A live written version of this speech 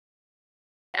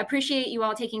appreciate you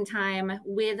all taking time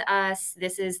with us.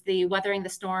 This is the Weathering the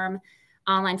Storm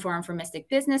online forum for Mystic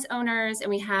business owners. And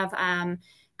we have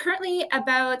currently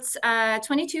about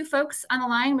 22 folks on the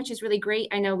line, which is really great.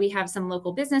 I know we have some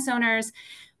local business owners.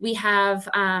 We have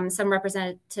some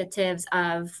representatives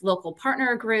of local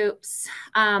partner groups.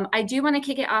 I do want to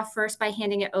kick it off first by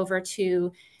handing it over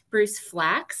to Bruce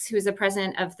Flax, who is the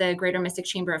president of the Greater Mystic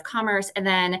Chamber of Commerce. And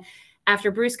then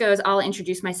after Bruce goes, I'll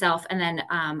introduce myself, and then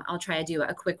I'll try to do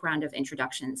a quick round of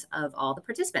introductions of all the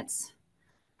participants.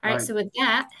 All right, so with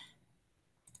that.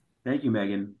 Thank you,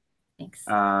 Megan. Thanks.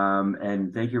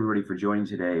 And thank you, everybody, for joining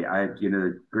today.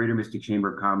 The Greater Mystic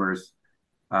Chamber of Commerce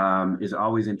is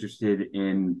always interested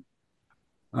in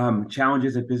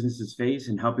challenges that businesses face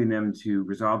and helping them to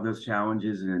resolve those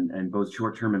challenges and both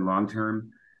short-term and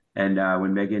long-term. And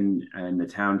when Megan and the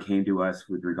town came to us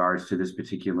with regards to this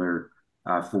particular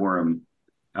forum,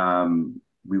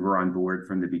 we were on board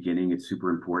from the beginning. It's super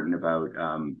important about,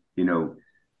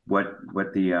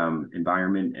 what the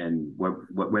environment and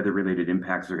what weather-related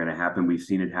impacts are going to happen. We've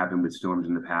seen it happen with storms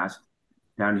in the past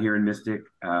down here in Mystic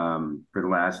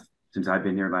since I've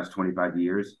been here, last 25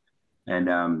 years. And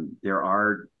there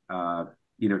are,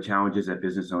 challenges that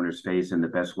business owners face, and the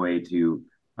best way to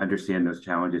understand those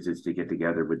challenges is to get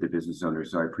together with the business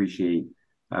owners. So I appreciate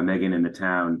Megan and the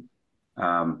town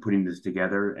putting this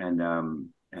together.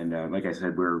 And like I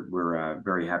said, we're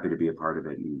very happy to be a part of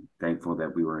it and thankful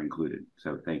that we were included.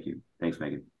 So thank you. Thanks,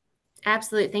 Megan.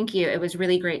 Absolutely. Thank you. It was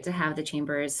really great to have the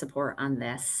Chamber's support on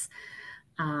this.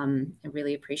 I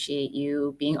really appreciate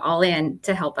you being all in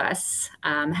to help us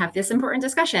have this important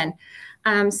discussion.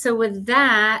 So with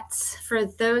that, for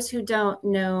those who don't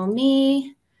know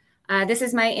me, this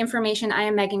is my information. I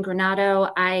am Megan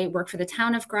Granato. I work for the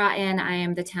town of Groton. I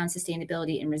am the town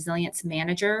sustainability and resilience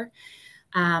manager.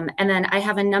 And then I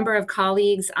have a number of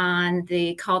colleagues on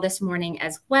the call this morning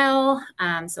as well.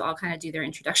 So I'll kind of do their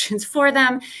introductions for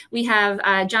them. We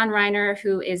have John Reiner,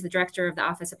 who is the director of the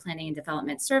Office of Planning and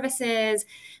Development Services.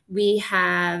 We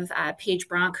have Paige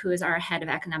Bronk, who is our head of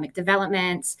economic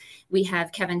development. We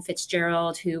have Kevin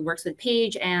Fitzgerald, who works with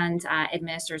Paige and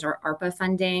administers our ARPA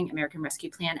funding, American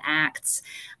Rescue Plan Act.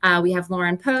 We have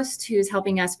Lauren Post, who's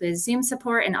helping us with Zoom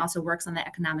support and also works on the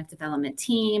economic development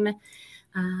team.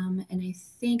 And I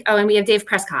think, and we have Dave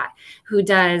Prescott, who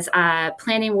does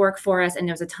planning work for us and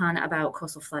knows a ton about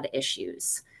coastal flood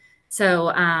issues.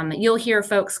 So you'll hear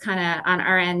folks kind of on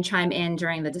our end chime in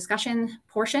during the discussion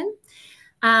portion.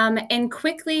 And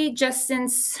quickly, just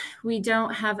since we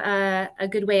don't have a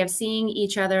good way of seeing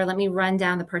each other, let me run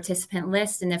down the participant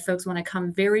list. And if folks want to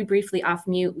come very briefly off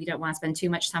mute, we don't want to spend too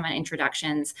much time on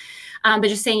introductions, but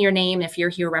just saying your name if you're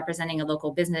here representing a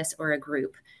local business or a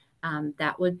group.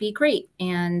 That would be great.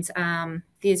 And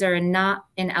these are not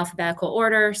in alphabetical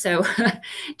order, so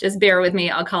just bear with me.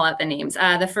 I'll call out the names.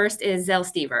 The first is Zell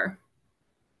Stever.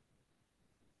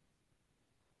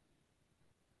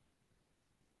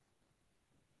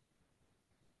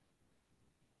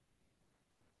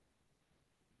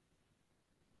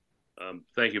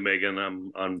 Thank you, Megan.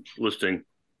 I'm listening.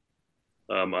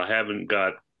 I haven't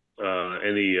got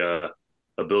any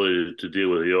ability to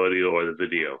deal with the audio or the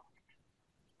video,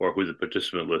 or who the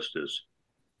participant list is.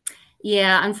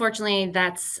 Yeah, unfortunately,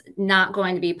 that's not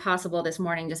going to be possible this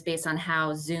morning just based on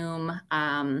how Zoom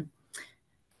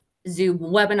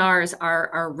webinars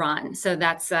are run. So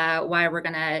that's why we're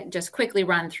going to just quickly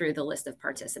run through the list of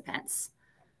participants.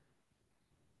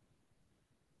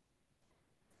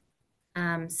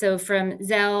 So from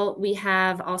Zell, we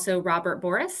have also Robert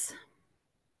Boris.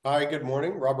 Hi, good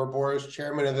morning. Robert Boris,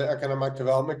 Chairman of the Economic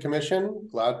Development Commission.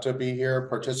 Glad to be here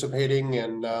participating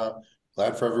and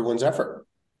glad for everyone's effort.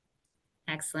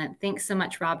 Excellent. Thanks so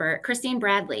much, Robert. Christine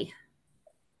Bradley.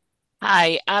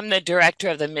 Hi, I'm the director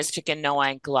of the Mystic and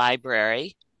Noank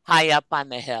Library, high up on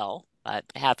the hill, but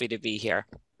happy to be here.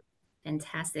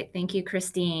 Fantastic. Thank you,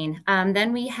 Christine.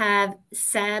 Then we have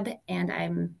Seb, and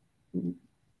I'm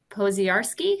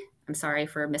Poziarski. I'm sorry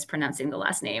for mispronouncing the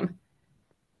last name.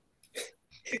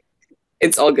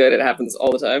 It's all good. It happens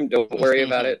all the time. Don't worry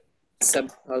about it.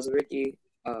 Seb Poziarski.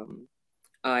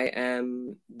 I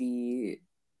am the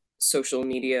social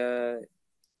media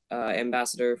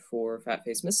ambassador for Fat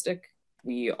Face Mystic.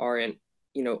 We aren't,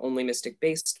 only Mystic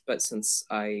based, but since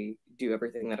I do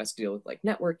everything that has to deal with like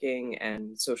networking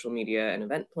and social media and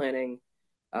event planning,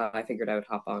 I figured I would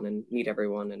hop on and meet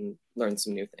everyone and learn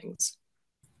some new things.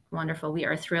 Wonderful. We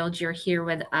are thrilled you're here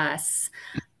with us.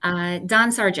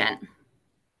 Don Sargent.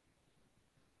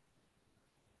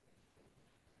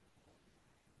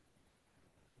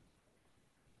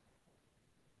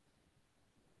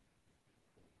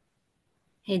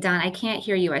 Hey, Don, I can't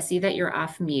hear you. I see that you're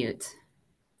off mute.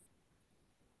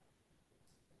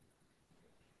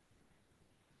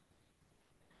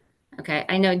 Okay,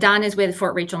 I know Don is with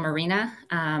Fort Rachel Marina,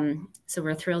 so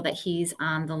we're thrilled that he's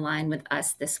on the line with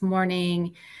us this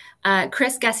morning.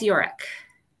 Chris Gasiorek.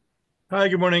 Hi,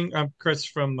 good morning. I'm Chris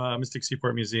from Mystic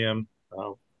Seaport Museum,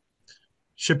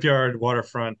 shipyard,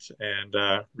 waterfront,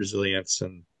 and resilience,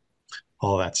 and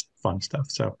all that fun stuff.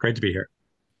 So great to be here.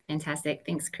 Fantastic.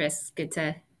 Thanks, Chris. Good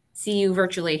to see you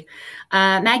virtually.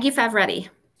 Maggie Favretti.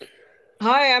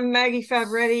 Hi, I'm Maggie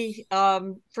Favretti,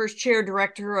 first chair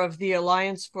director of the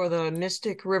Alliance for the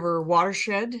Mystic River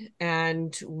Watershed,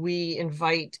 and we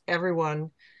invite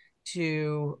everyone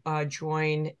to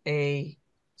join a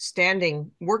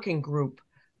standing working group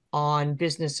on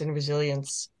business and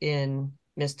resilience in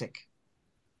Mystic.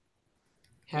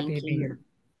 Happy to be here.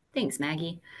 Thanks,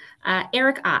 Maggie.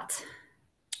 Eric Ott.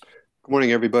 Good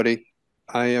morning, everybody.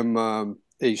 I am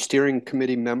a steering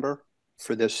committee member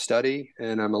for this study,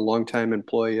 and I'm a longtime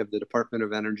employee of the Department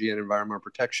of Energy and Environmental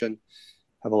Protection.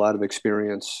 I have a lot of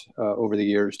experience over the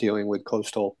years dealing with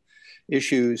coastal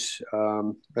issues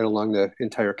right along the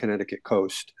entire Connecticut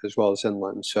coast, as well as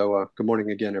inland. So good morning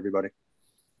again, everybody.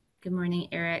 Good morning,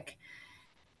 Eric.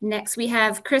 Next, we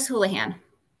have Chris Houlihan.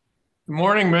 Good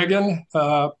morning, Megan.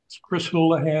 It's Chris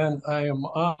Houlihan. I am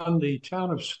on the Town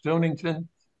of Stonington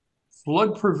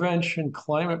Flood Prevention,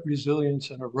 Climate Resilience,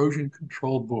 and Erosion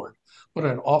Control Board. What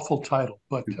an awful title,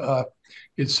 but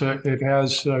it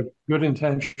has good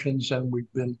intentions, and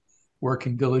we've been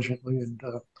working diligently, and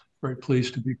very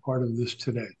pleased to be part of this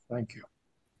today. Thank you.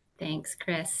 Thanks,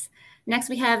 Chris. Next,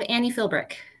 we have Annie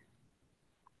Philbrick.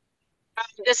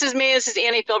 This is me. This is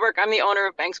Annie Philbrick. I'm the owner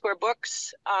of Bank Square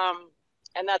Books,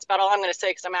 and that's about all I'm going to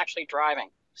say because I'm actually driving.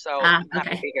 So I'm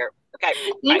happy to be here. Okay.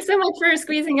 Thanks so much for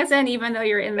squeezing us in, even though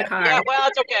you're in the car. Yeah, well,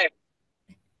 it's okay.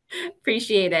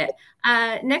 Appreciate it.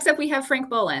 Next up, we have Frank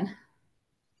Bolin.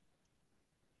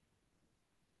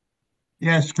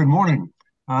 Yes, good morning.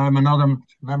 I'm another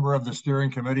member of the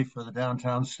steering committee for the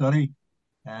downtown study,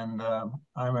 and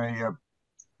I'm a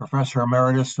professor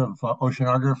emeritus of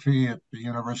oceanography at the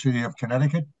University of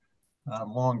Connecticut, a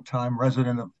longtime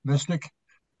resident of Mystic,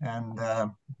 and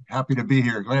happy to be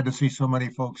here. Glad to see so many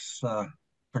folks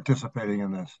participating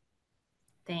in this.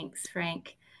 Thanks,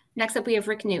 Frank. Next up, we have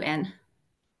Rick Newton.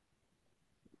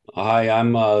 Hi,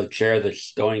 I'm chair of the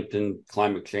Stonington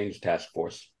Climate Change Task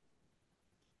Force.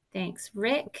 Thanks,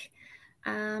 Rick.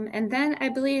 And then I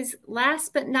believe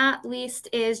last but not least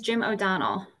is Jim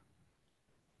O'Donnell.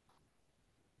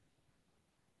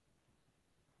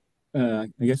 I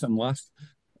guess I'm last.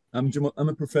 I'm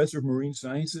a professor of marine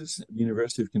sciences at the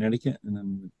University of Connecticut, and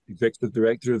I'm executive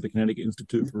director of the Connecticut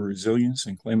Institute for Resilience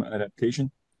and Climate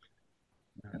Adaptation.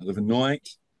 I live in Noack,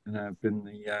 and I've been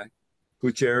the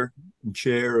co-chair and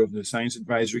chair of the Science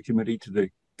Advisory Committee to the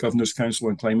Governor's Council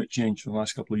on Climate Change for the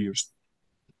last couple of years.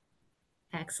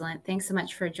 Excellent. Thanks so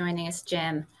much for joining us,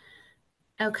 Jim.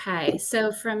 Okay,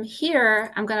 so from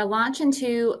here, I'm going to launch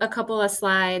into a couple of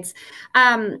slides.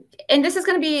 And this is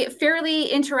going to be fairly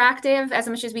interactive as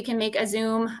much as we can make a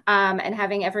Zoom and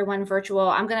having everyone virtual.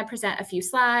 I'm going to present a few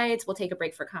slides. We'll take a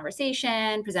break for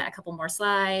conversation, present a couple more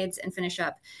slides, and finish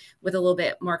up with a little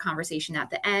bit more conversation at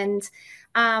the end.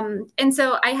 And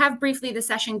so I have briefly the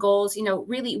session goals. You know,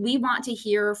 really, we want to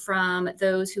hear from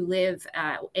those who live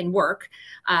and work,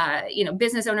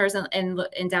 business owners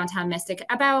in downtown Mystic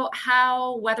about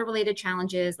how weather-related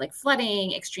challenges like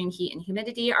flooding, extreme heat, and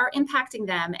humidity are impacting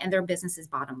them and their business's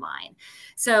bottom line.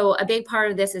 So a big part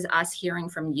of this is us hearing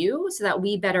from you so that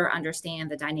we better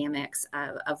understand the dynamics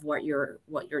of what you're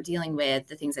dealing with,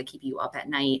 the things that keep you up at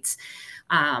night.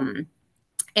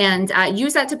 And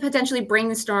use that to potentially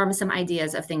brainstorm some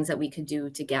ideas of things that we could do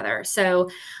together. So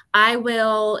I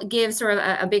will give sort of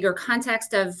a bigger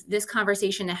context of this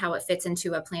conversation and how it fits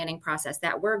into a planning process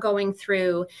that we're going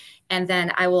through. And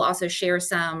then I will also share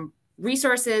some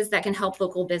resources that can help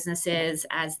local businesses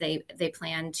as they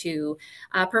plan to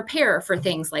prepare for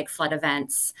things like flood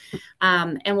events.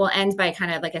 And we'll end by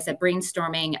kind of, like I said,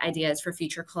 brainstorming ideas for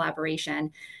future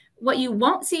collaboration. What you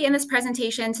won't see in this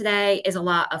presentation today is a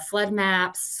lot of flood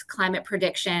maps, climate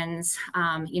predictions.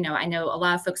 I know a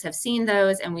lot of folks have seen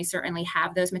those, and we certainly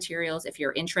have those materials if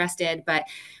you're interested, but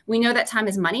we know that time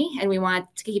is money, and we want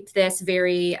to keep this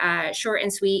very short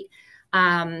and sweet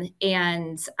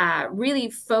and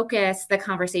really focus the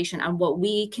conversation on what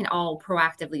we can all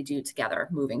proactively do together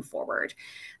moving forward.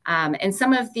 And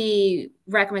some of the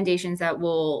recommendations that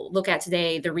we'll look at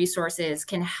today, the resources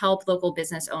can help local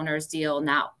business owners deal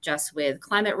not just with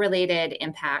climate-related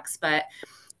impacts, but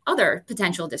other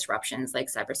potential disruptions like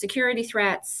cybersecurity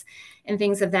threats and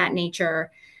things of that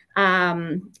nature.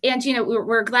 And, you know,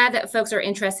 we're glad that folks are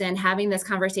interested in having this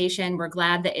conversation. We're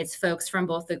glad that it's folks from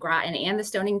both the Groton and the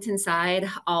Stonington side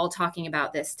all talking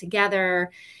about this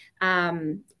together.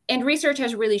 And research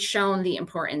has really shown the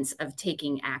importance of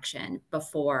taking action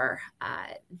before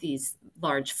these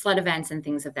large flood events and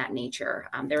things of that nature.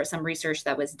 There was some research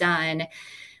that was done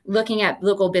looking at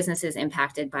local businesses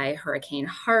impacted by Hurricane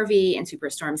Harvey and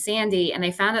Superstorm Sandy. And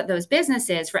they found that those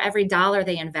businesses, for every dollar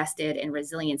they invested in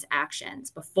resilience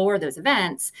actions before those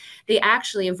events, they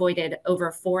actually avoided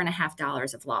over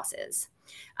 $4.50 of losses.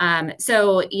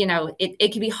 So, you know,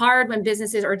 it can be hard when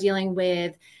businesses are dealing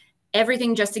with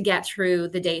everything just to get through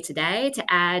the day to day, to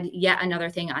add yet another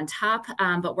thing on top.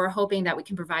 But we're hoping that we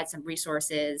can provide some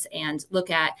resources and look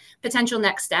at potential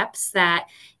next steps that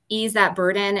ease that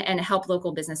burden and help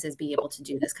local businesses be able to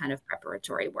do this kind of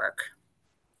preparatory work.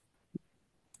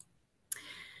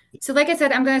 So like I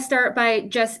said, I'm going to start by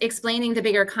just explaining the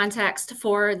bigger context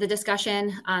for the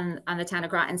discussion on the town of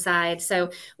Groton side. So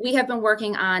we have been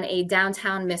working on a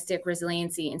downtown Mystic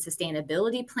resiliency and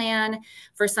sustainability plan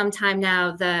for some time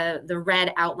now. The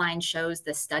red outline shows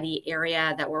the study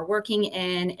area that we're working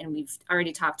in, and we've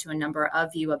already talked to a number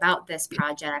of you about this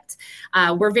project.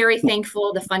 We're very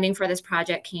thankful the funding for this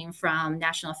project came from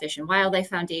National Fish and Wildlife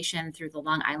Foundation through the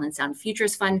Long Island Sound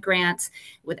Futures Fund grant,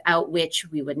 without which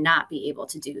we would not be able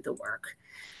to do the work.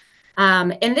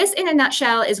 And this, in a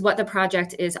nutshell, is what the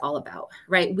project is all about,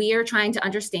 right? We are trying to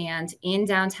understand in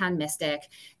downtown Mystic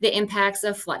the impacts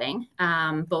of flooding,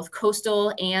 both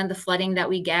coastal and the flooding that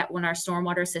we get when our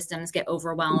stormwater systems get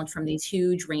overwhelmed from these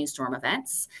huge rainstorm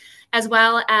events, as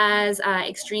well as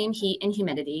extreme heat and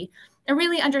humidity, and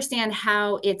really understand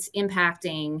how it's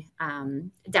impacting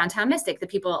downtown Mystic, the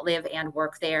people that live and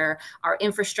work there, our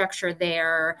infrastructure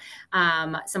there,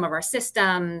 some of our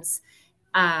systems.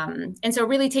 And so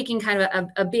really taking kind of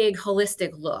a big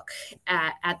holistic look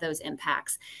at those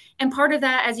impacts. And part of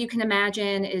that, as you can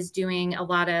imagine, is doing a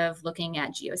lot of looking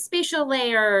at geospatial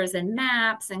layers and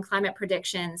maps and climate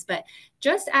predictions. But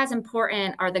just as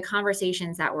important are the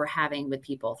conversations that we're having with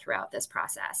people throughout this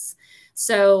process.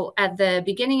 So at the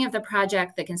beginning of the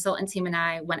project, the consultant team and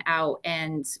I went out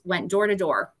and went door to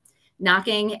door,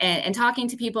 knocking and talking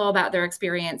to people about their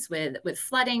experience with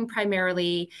flooding,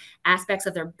 primarily aspects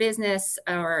of their business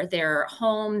or their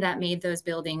home that made those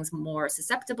buildings more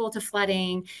susceptible to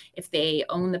flooding, if they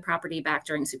own the property back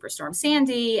during Superstorm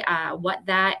Sandy, what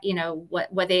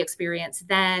they experienced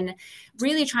then,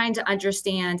 really trying to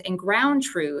understand and ground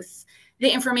truth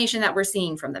the information that we're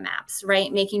seeing from the maps,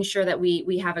 right? Making sure that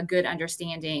we have a good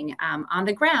understanding on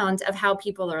the ground of how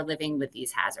people are living with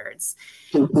these hazards.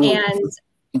 And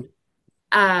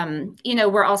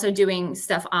we're also doing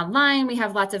stuff online. We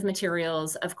have lots of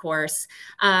materials, of course.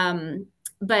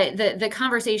 But the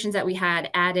conversations that we had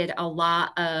added a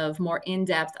lot of more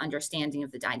in-depth understanding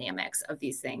of the dynamics of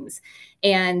these things.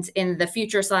 And in the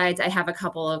future slides, I have a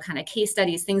couple of kind of case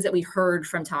studies, things that we heard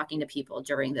from talking to people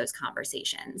during those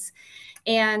conversations.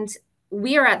 And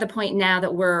we are at the point now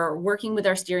that we're working with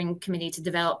our steering committee to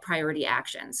develop priority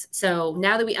actions. So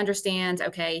now that we understand,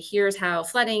 okay, here's how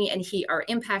flooding and heat are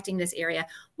impacting this area,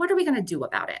 what are we going to do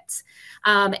about it?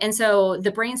 And so the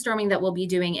brainstorming that we'll be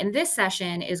doing in this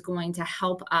session is going to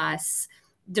help us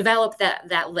develop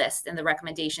that list and the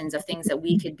recommendations of things that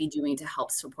we could be doing to help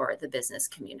support the business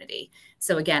community.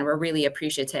 So again, we're really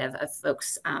appreciative of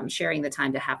folks sharing the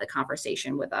time to have the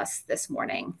conversation with us this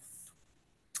morning.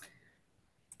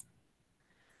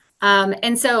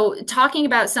 And so talking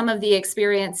about some of the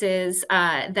experiences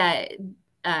that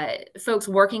folks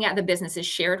working at the businesses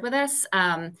shared with us,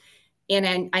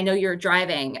 and I know you're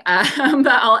driving, but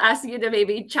I'll ask you to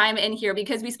maybe chime in here,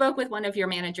 because we spoke with one of your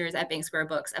managers at Bank Square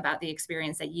Books about the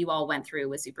experience that you all went through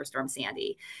with Superstorm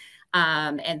Sandy,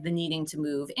 and the needing to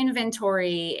move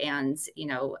inventory. And,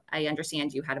 I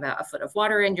understand you had about a foot of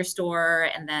water in your store,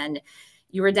 and then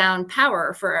you were down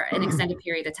power for an extended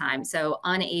period of time, so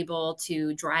unable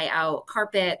to dry out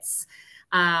carpets.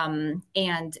 And,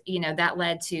 that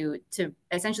led to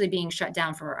essentially being shut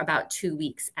down for about 2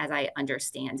 weeks, as I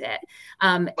understand it.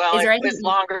 Well, it was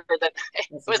longer than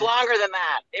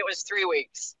that. It was 3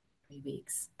 weeks. 3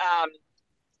 weeks. And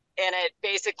it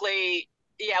basically,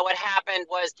 what happened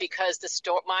was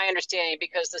my understanding,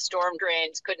 because the storm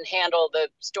drains couldn't handle the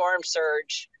storm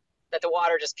surge, that the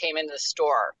water just came into the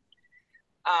store.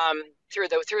 Through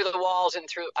the walls and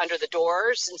under the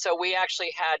doors. And so we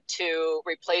actually had to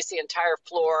replace the entire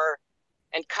floor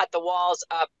and cut the walls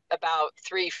up about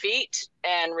 3 feet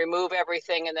and remove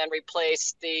everything, and then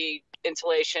replace the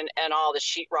insulation and all the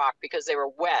sheetrock because they were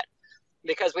wet.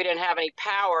 Because we didn't have any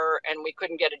power and we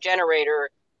couldn't get a generator,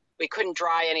 we couldn't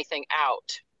dry anything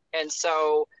out. And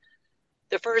so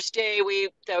the first day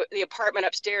the apartment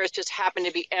upstairs just happened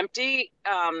to be empty,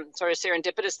 sort of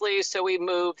serendipitously. So we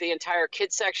moved the entire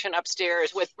kids section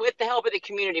upstairs with the help of the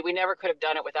community. We never could have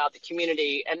done it without the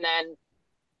community. And then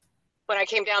when I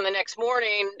came down the next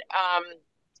morning,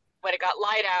 when it got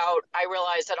light out, I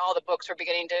realized that all the books were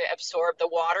beginning to absorb the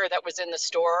water that was in the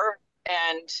store.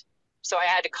 And so I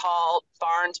had to call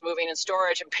Barnes Moving and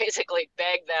Storage and basically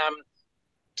beg them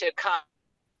to come.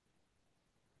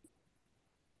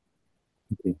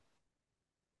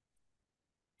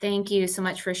 Thank you so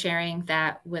much for sharing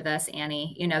that with us,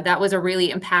 Annie. You know, that was a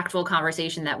really impactful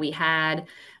conversation that we had,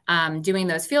 doing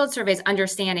those field surveys,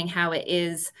 understanding how it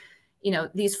is, you know,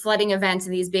 these flooding events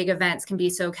and these big events can be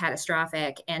so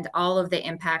catastrophic, and all of the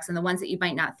impacts and the ones that you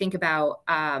might not think about.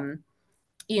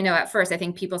 You know, at first, I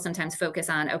think people sometimes focus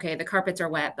on, okay, the carpets are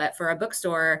wet, but for a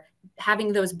bookstore,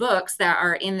 having those books that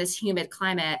are in this humid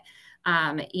climate,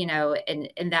 you know,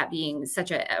 and that being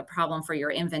such a problem for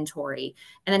your inventory,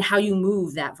 and then how you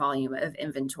move that volume of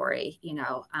inventory, you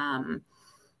know,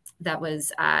 that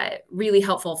was really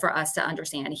helpful for us to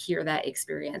understand, hear that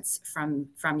experience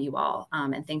from you all.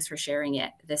 And thanks for sharing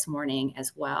it this morning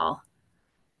as well.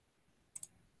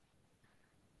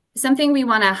 Something we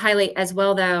want to highlight as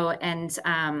well, though, and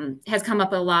has come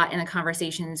up a lot in the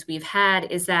conversations we've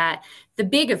had, is that the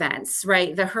big events,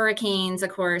 right, the hurricanes,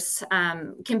 of course,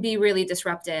 can be really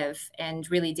disruptive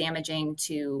and really damaging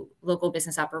to local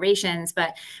business operations.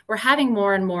 But we're having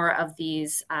more and more of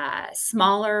these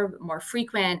smaller, more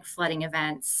frequent flooding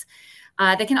events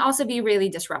that can also be really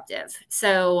disruptive.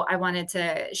 So I wanted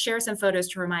to share some photos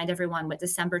to remind everyone what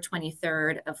December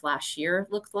 23rd of last year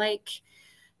looked like.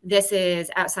 This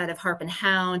is outside of Harp and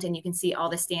Hound, and you can see all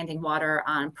the standing water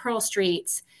on Pearl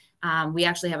Street. We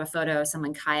actually have a photo of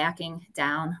someone kayaking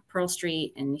down Pearl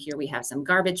Street, and here we have some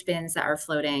garbage bins that are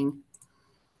floating.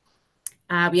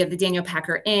 We have the Daniel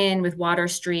Packer Inn with Water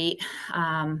Street,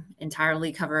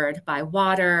 entirely covered by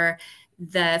water.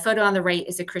 The photo on the right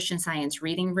is a Christian Science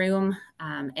reading room,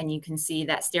 and you can see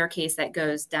that staircase that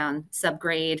goes down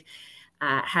subgrade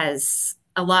has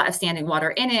a lot of standing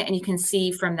water in it. And you can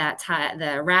see from that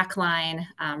the rack line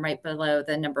right below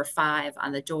the number 5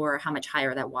 on the door, how much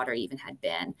higher that water even had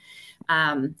been.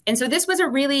 And so this was a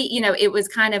really, you know, it was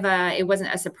kind of it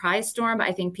wasn't a surprise storm, but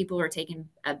I think people were taken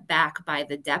aback by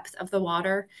the depth of the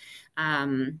water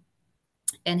and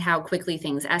how quickly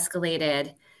things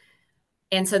escalated.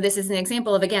 And so this is an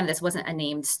example of, again, this wasn't a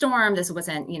named storm. This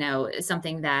wasn't, you know,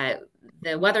 something that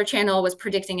the Weather Channel was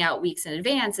predicting out weeks in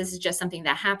advance. This is just something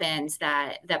that happened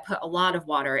that put a lot of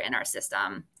water in our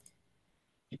system.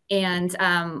 And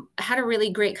had a really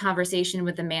great conversation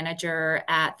with the manager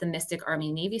at the Mystic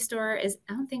Army Navy store. Is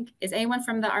anyone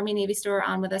from the Army Navy store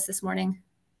on with us this morning?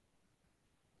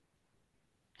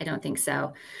 I don't think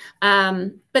so.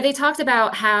 But they talked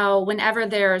about how whenever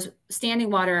there's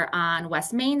standing water on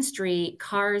West Main Street,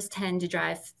 cars tend to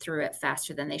drive through it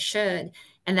faster than they should.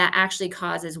 And that actually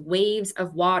causes waves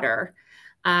of water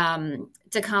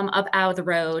to come up out of the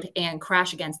road and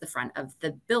crash against the front of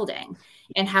the building.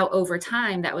 And how over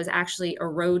time that was actually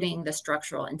eroding the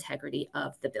structural integrity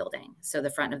of the building. So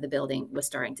the front of the building was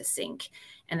starting to sink.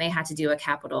 And they had to do a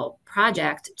capital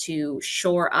project to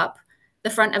shore up the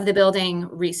front of the building,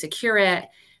 resecure it,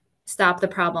 stop the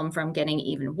problem from getting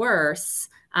even worse.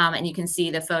 And you can see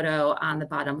the photo on the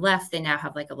bottom left. They now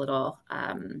have like a little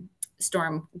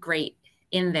storm grate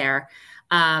in there.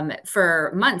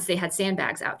 For months, they had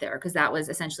sandbags out there because that was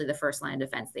essentially the first line of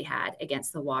defense they had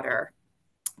against the water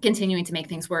continuing to make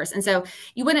things worse. And so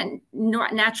you wouldn't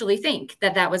naturally think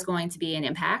that that was going to be an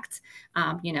impact,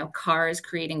 you know, cars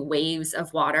creating waves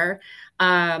of water.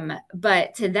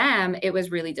 But to them, it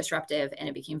was really disruptive and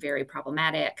it became very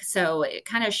problematic. So it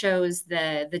kind of shows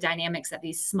the dynamics that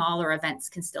these smaller events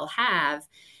can still have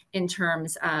in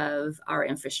terms of our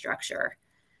infrastructure.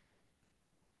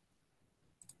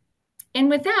 And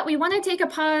with that, we want to take a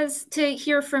pause to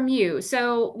hear from you.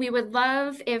 So we would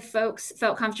love if folks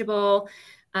felt comfortable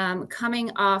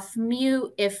coming off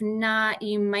mute. If not,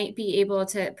 you might be able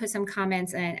to put some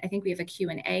comments in. I think we have a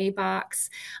Q&A box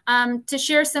to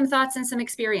share some thoughts and some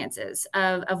experiences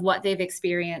of what they've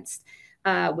experienced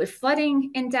with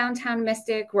flooding in downtown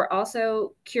Mystic. We're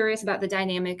also curious about the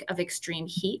dynamic of extreme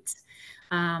heat.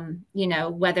 You know,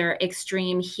 whether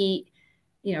extreme heat,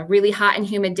 you know, really hot and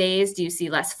humid days, do you see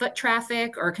less foot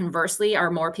traffic, or conversely,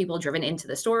 are more people driven into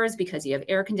the stores because you have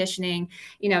air conditioning?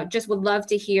 You know, just would love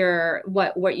to hear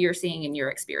what you're seeing and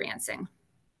you're experiencing.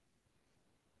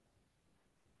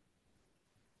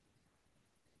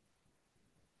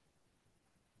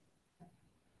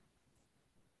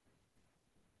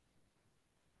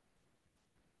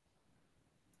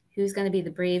 Who's going to be the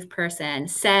brave person?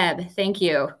 Seb, thank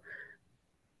you.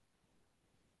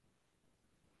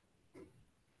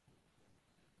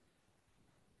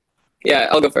 Yeah,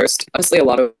 I'll go first. Honestly, a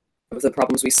lot of the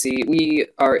problems we see, we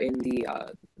are in the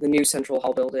new Central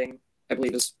Hall building, I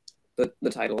believe is the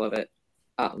title of it.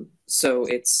 So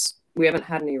we haven't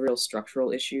had any real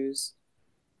structural issues,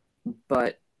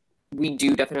 but we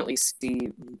do definitely see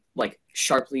like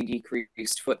sharply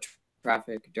decreased foot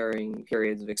traffic during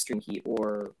periods of extreme heat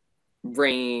or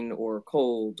rain or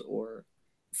cold or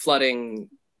flooding.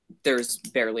 There's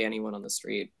barely anyone on the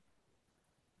street.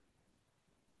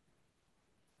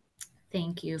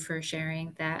 Thank you for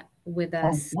sharing that with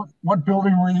us. What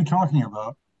building were you talking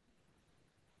about?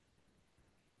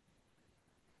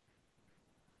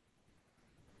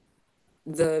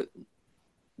 The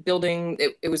building,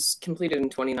 it was completed in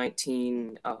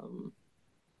 2019.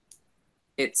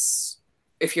 It's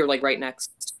if you're like right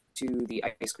next to the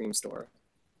ice cream store.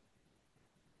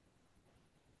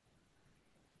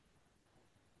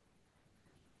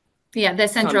 Yeah, the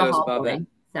Central Condos Hall above building,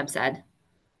 it. Seb said.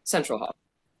 Central Hall.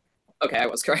 Okay, I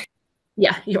was correct.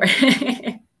 Yeah, you were.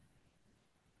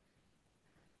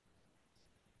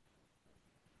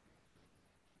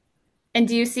 And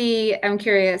do you see, I'm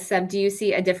curious, Seb, do you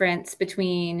see a difference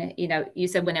between, you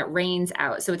said when it rains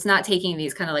out, so it's not taking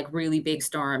these kind of like really big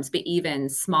storms, but even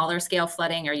smaller scale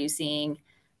flooding, are you seeing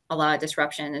a lot of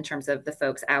disruption in terms of the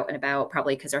folks out and about,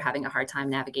 probably because they're having a hard time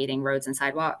navigating roads and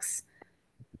sidewalks?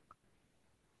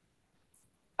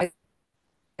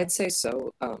 I'd say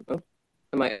so.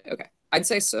 Okay. I'd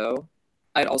say so.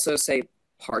 I'd also say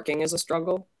parking is a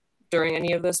struggle during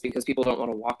any of this because people don't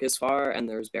want to walk as far and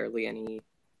there's barely any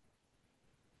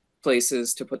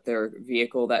places to put their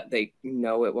vehicle that they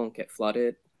know it won't get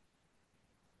flooded.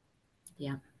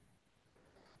 Yeah.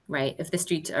 Right. If the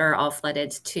streets are all flooded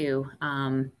too,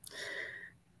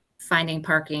 finding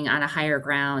parking on a higher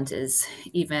ground is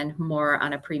even more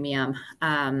on a premium.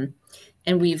 And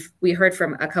we heard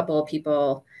from a couple of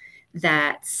people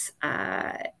that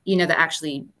that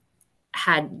actually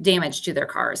had damage to their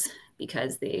cars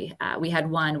because we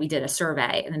had we did a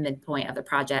survey in the midpoint of the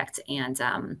project, and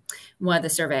one of the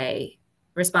survey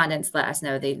respondents let us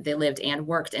know they lived and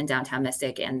worked in downtown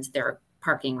Mystic, and their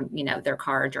parking, their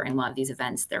car during one of these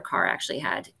events, their car actually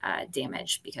had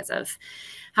damage because of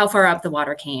how far up the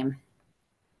water came.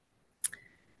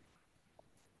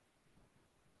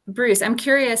 Bruce, I'm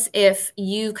curious if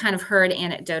you kind of heard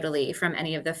anecdotally from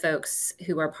any of the folks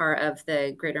who are part of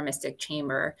the Greater Mystic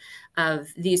Chamber of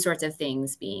these sorts of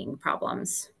things being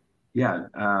problems. Yeah,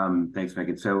 thanks,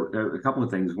 Megan. So a couple of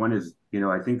things. One is,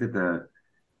 I think that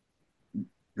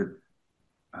the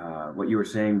what you were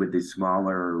saying with the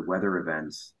smaller weather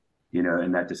events, in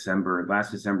that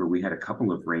last December, we had a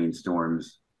couple of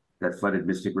rainstorms that flooded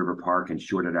Mystic River Park and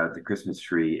shorted out the Christmas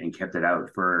tree and kept it out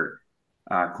for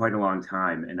quite a long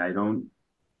time. And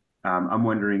I'm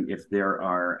wondering if there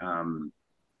are,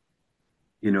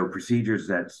 procedures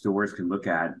that stores can look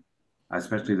at,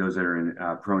 especially those that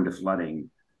are prone to flooding,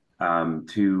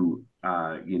 to,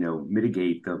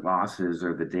 mitigate the losses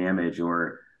or the damage,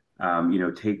 or,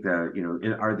 take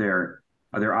are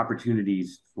there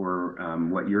opportunities for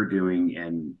what you're doing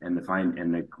and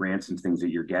the grants and things that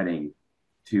you're getting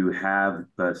to have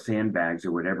the sandbags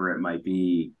or whatever it might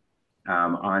be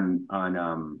on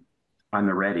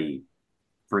the ready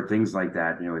for things like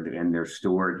that, and they're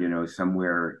stored,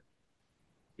 somewhere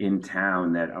in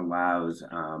town that allows,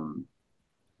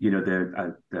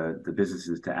 the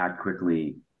businesses to act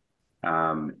quickly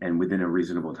and within a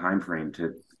reasonable time frame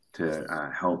to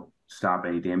help stop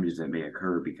any damages that may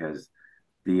occur, because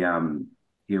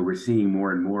we're seeing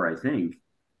more and more, I think,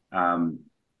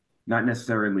 not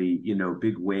necessarily,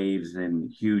 big waves and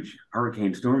huge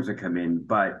hurricane storms that come in,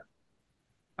 but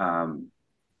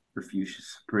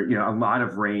profuse, a lot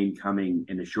of rain coming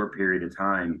in a short period of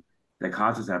time that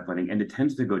causes that flooding, and it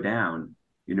tends to go down.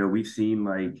 We've seen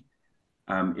like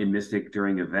in Mystic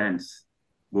during events,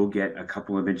 we'll get a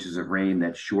couple of inches of rain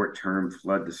that short term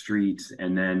flood the streets,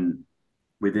 and then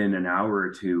within an hour or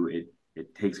two,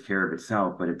 it takes care of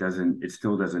itself, but it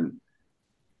still doesn't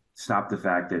stop the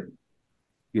fact that,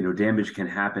 damage can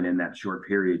happen in that short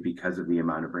period because of the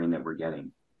amount of rain that we're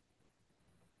getting.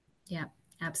 Yeah,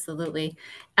 absolutely.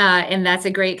 And that's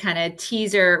a great kind of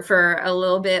teaser for a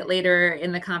little bit later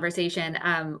in the conversation.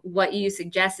 What you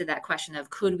suggested, that question of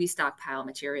could we stockpile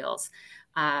materials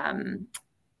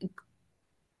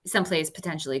someplace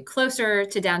potentially closer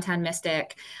to downtown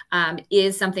Mystic,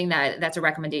 is something that's a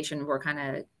recommendation we're kind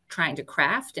of trying to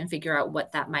craft and figure out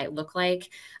what that might look like.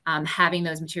 Having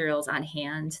those materials on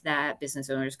hand that business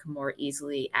owners can more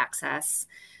easily access,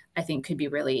 I think could be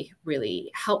really,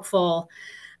 really helpful.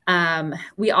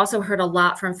 We also heard a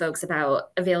lot from folks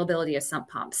about availability of sump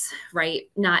pumps, right?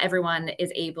 Not everyone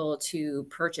is able to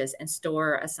purchase and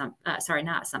store a sump, not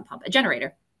a sump pump, a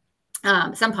generator.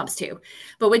 Some pumps too,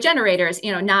 but with generators,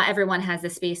 not everyone has the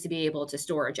space to be able to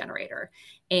store a generator.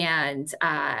 And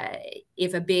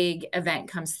if a big event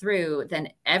comes through, then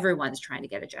everyone's trying to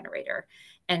get a generator.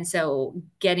 And so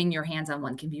getting your hands on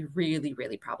one can be really,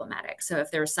 really problematic. So if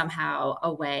there's somehow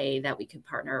a way that we could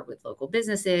partner with local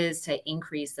businesses to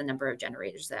increase the number of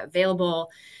generators that are available,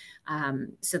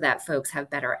 so that folks have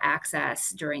better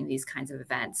access during these kinds of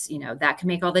events, that can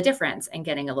make all the difference in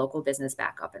getting a local business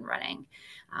back up and running.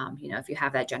 If you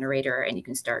have that generator and you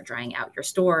can start drying out your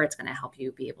store, it's going to help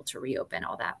you be able to reopen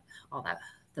all that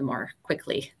the more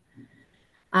quickly.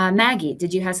 Maggie,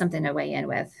 did you have something to weigh in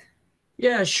with?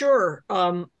 Yeah, sure.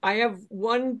 I have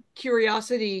one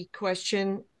curiosity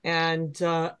question, and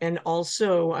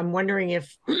also I'm wondering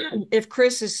if if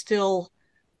Chris is still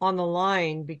on the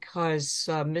line, because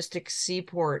Mystic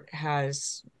Seaport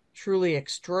has truly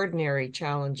extraordinary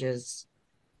challenges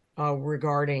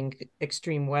regarding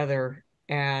extreme weather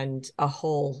and a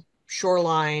whole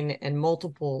shoreline and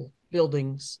multiple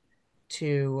buildings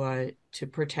to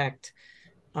protect.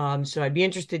 So I'd be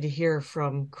interested to hear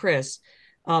from Chris.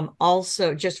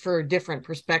 Also, just for a different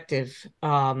perspective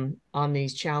on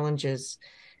these challenges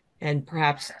and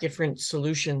perhaps different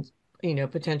solutions,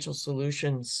 potential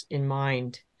solutions in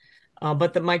mind.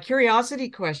 But my curiosity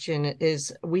question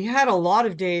is, we had a lot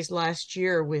of days last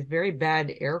year with very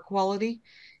bad air quality.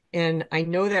 And I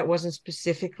know that wasn't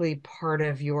specifically part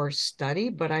of your study,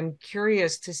 but I'm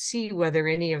curious to see whether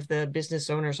any of the business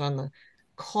owners on the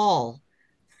call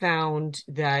found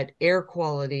that air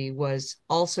quality was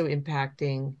also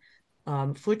impacting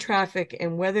foot traffic,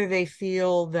 and whether they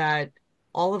feel that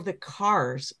all of the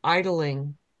cars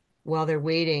idling while they're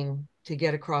waiting to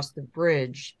get across the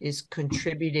bridge is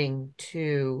contributing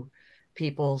to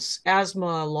people's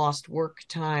asthma, lost work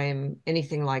time,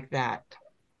 anything like that.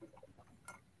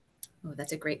 Oh,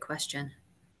 that's a great question.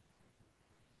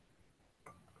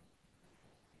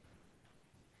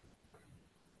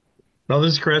 Well,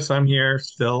 this is Chris. I'm here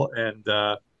still, and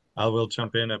I will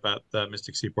jump in about the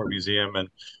Mystic Seaport Museum, and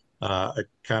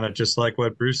kind of just like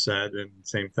what Bruce said, and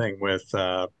same thing with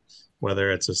whether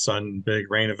it's a sudden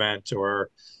big rain event or,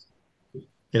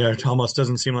 it almost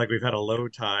doesn't seem like we've had a low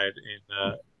tide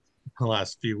in the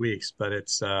last few weeks, but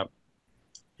it's,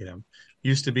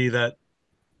 used to be that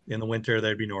in the winter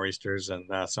there'd be nor'easters and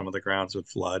some of the grounds would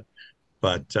flood.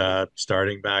 But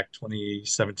starting back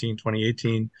 2017,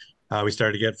 2018, we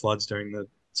started to get floods during the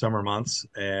summer months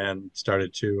and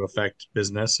started to affect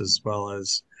business, as well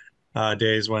as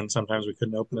days when sometimes we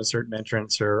couldn't open a certain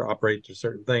entrance or operate to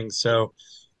certain things. So,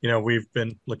 we've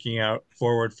been looking out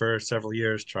forward for several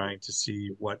years, trying to see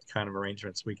what kind of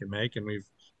arrangements we can make. And we've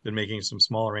been making some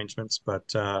small arrangements, but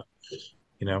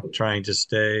trying to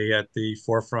stay at the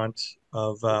forefront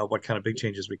of what kind of big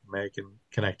changes we can make and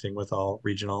connecting with all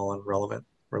regional and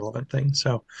relevant things.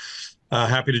 So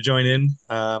happy to join in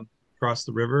across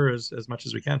the river as much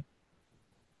as we can.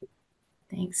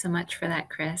 Thanks so much for that,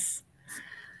 Chris.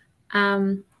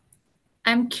 I'm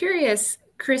curious,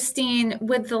 Christine,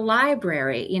 with the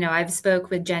library, I've spoke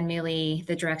with Jen Mealy,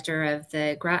 the director of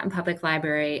the Groton Public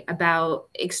Library, about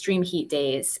extreme heat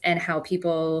days and how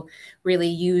people really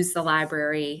use the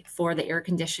library for the air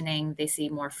conditioning. They see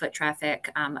more foot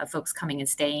traffic of folks coming and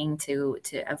staying to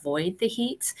avoid the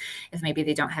heat if maybe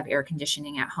they don't have air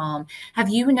conditioning at home. Have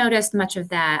you noticed much of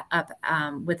that up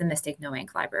with the Mystic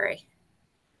No-Ink Library?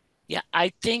 Yeah,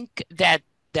 I think that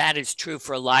is true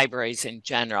for libraries in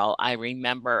general. I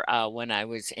remember when I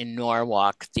was in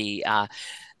Norwalk, the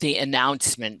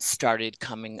announcements started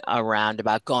coming around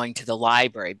about going to the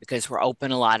library because we're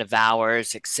open a lot of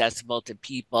hours, accessible to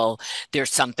people. There's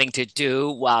something to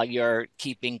do while you're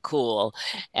keeping cool.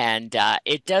 And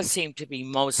it does seem to be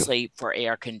mostly for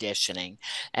air conditioning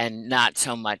and not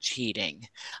so much heating.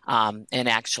 And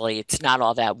actually, it's not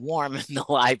all that warm in the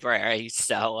library.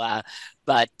 So,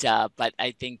 but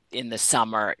I think in the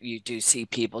summer, you do see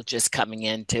people just coming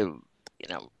in to,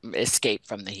 escape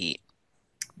from the heat.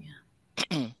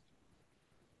 Yeah.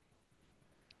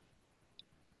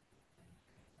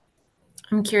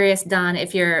 I'm curious, Don,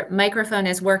 if your microphone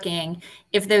is working,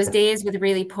 if those days with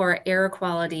really poor air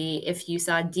quality, if you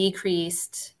saw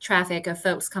decreased traffic of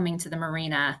folks coming to the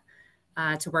marina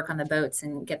to work on the boats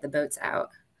and get the boats out.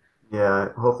 Yeah,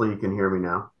 hopefully you can hear me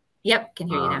now. Yep, can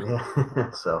hear you now.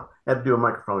 Yeah, so I had to do a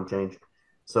microphone change.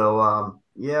 So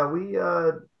yeah,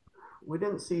 we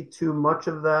didn't see too much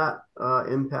of that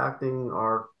impacting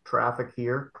our traffic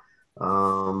here.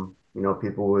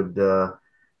 People would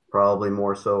probably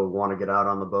more so want to get out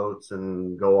on the boats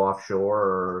and go offshore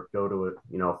or go to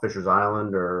a Fisher's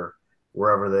Island or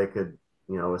wherever they could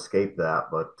escape that.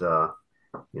 But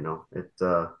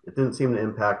it didn't seem to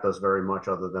impact us very much,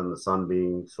 other than the sun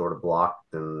being sort of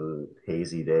blocked and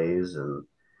hazy days, and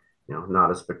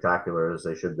not as spectacular as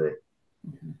they should be.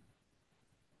 Mm-hmm.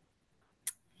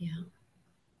 Yeah.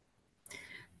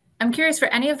 I'm curious, for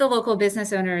any of the local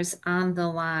business owners on the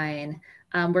line,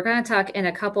 we're going to talk in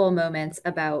a couple of moments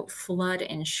about flood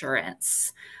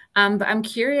insurance. But I'm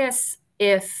curious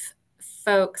if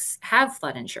folks have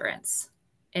flood insurance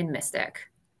in Mystic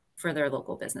for their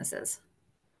local businesses.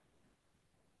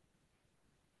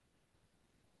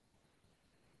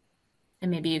 And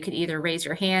maybe you could either raise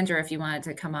your hand, or if you wanted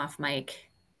to come off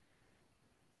mic.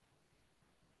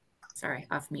 Sorry,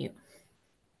 off mute.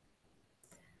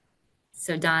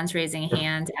 So Don's raising a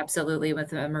hand, absolutely,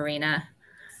 with a marina.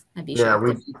 I'd be shocked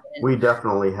if you didn't. We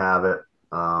definitely have it,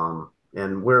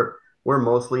 and we're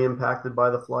mostly impacted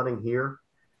by the flooding here.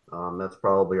 That's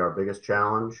probably our biggest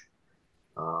challenge.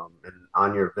 And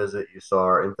on your visit, you saw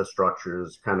our infrastructure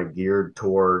is kind of geared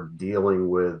toward dealing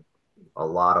with a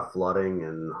lot of flooding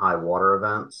and high water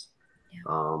events. Yeah.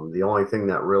 The only thing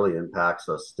that really impacts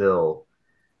us still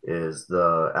is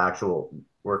the actual.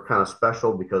 We're kind of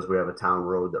special because we have a town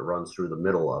road that runs through the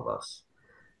middle of us.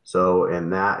 So,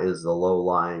 and that is the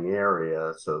low-lying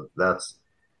area. So that's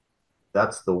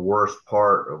the worst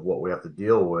part of what we have to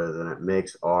deal with, and it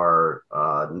makes our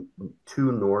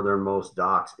two northernmost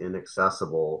docks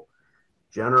inaccessible,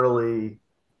 generally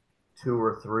 2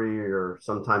 or 3 or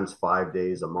sometimes 5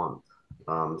 days a month.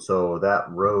 So that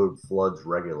road floods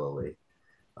regularly.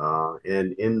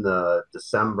 And in the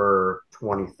December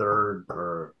 23rd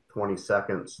or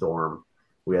 22nd storm,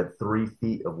 we had 3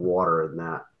 feet of water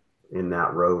in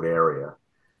that road area.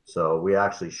 So we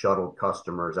actually shuttled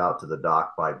customers out to the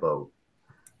dock by boat.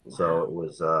 Wow. So it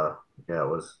was, it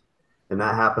was, and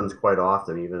that happens quite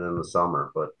often, even in the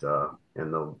summer. But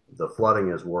and the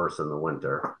flooding is worse in the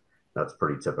winter. That's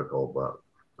pretty typical. But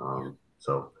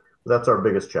so that's our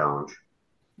biggest challenge.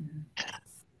 Mm-hmm.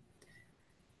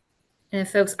 And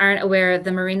if folks aren't aware,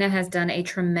 the marina has done a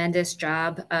tremendous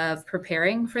job of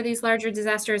preparing for these larger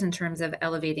disasters in terms of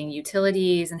elevating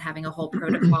utilities and having a whole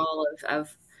protocol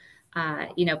of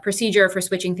procedure for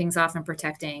switching things off and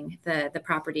protecting the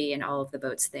property and all of the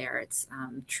boats there. It's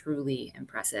truly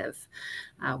impressive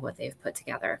what they've put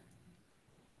together.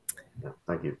 Yeah,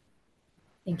 thank you.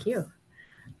 Thank you.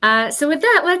 So with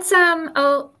that, let's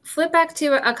I'll flip back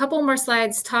to a couple more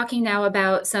slides, talking now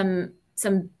about some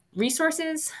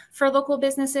resources for local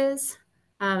businesses,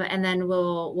 and then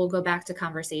we'll go back to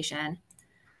conversation.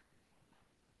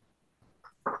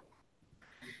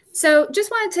 So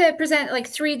just wanted to present like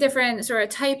 3 different sort of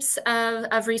types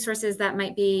of resources that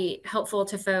might be helpful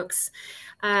to folks.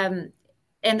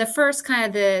 And the first, kind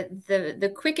of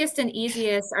the quickest and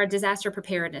easiest, are disaster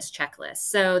preparedness checklists.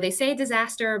 So they say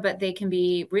disaster, but they can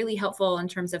be really helpful in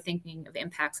terms of thinking of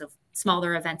impacts of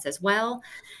smaller events as well.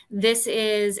 This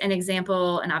is an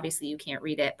example, and obviously you can't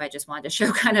read it, but I just wanted to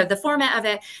show kind of the format of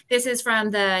it. This is from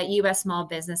the U.S. Small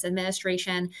Business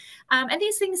Administration. And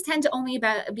these things tend to only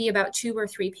be about 2 or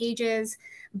 3 pages,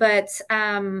 but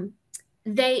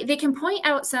they can point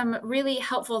out some really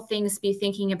helpful things to be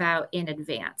thinking about in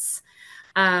advance.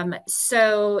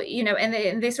 So,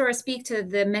 and they sort of speak to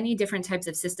the many different types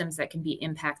of systems that can be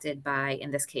impacted by,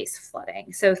 in this case,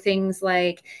 flooding. So things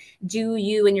like, do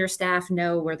you and your staff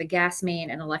know where the gas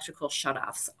main and electrical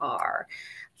shutoffs are?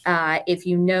 If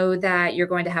you know that you're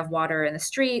going to have water in the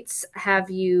streets, have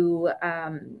you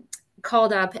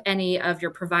called up any of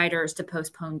your providers to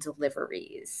postpone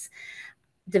deliveries?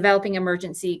 Developing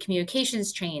emergency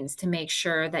communications chains to make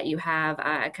sure that you have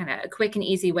a kind of a quick and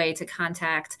easy way to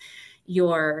contact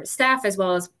your staff, as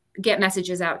well as get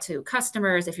messages out to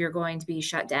customers if you're going to be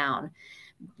shut down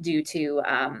due to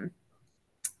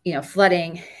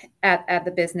flooding at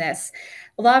the business.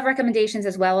 A lot of recommendations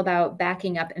as well about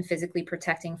backing up and physically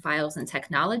protecting files and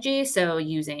technology. So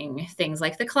using things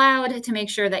like the cloud to make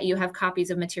sure that you have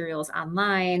copies of materials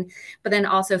online, but then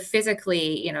also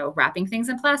physically, wrapping things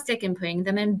in plastic and putting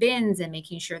them in bins and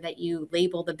making sure that you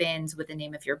label the bins with the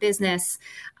name of your business,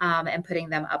 and putting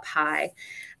them up high.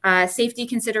 Safety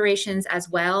considerations as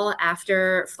well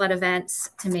after flood events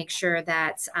to make sure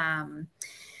that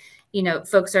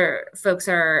folks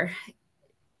are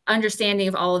understanding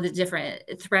of all of the different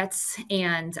threats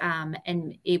and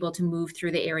able to move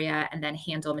through the area and then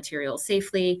handle materials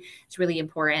safely. It's really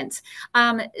important.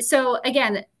 So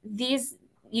again, these,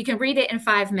 you can read it in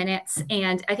 5 minutes,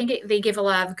 and I think they give a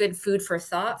lot of good food for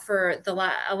thought for a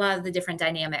lot of the different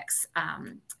dynamics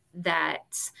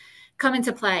that come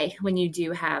into play when you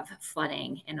do have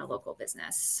flooding in a local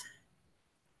business.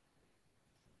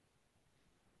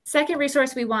 Second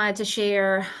resource we wanted to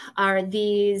share are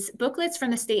these booklets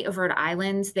from the state of Rhode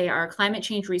Island. They are climate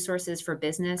change resources for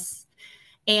business.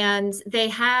 And they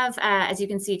have, as you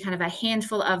can see, kind of a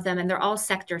handful of them, and they're all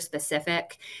sector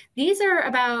specific. These are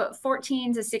about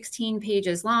 14 to 16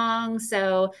 pages long,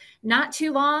 so not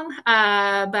too long,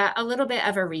 but a little bit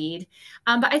of a read.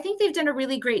 But I think they've done a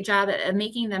really great job at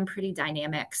making them pretty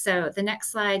dynamic. So the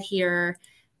next slide here,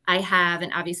 I have,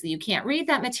 and obviously you can't read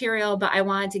that material, but I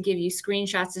wanted to give you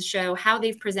screenshots to show how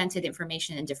they've presented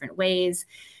information in different ways.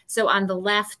 So on the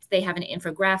left, they have an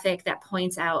infographic that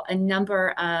points out a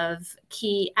number of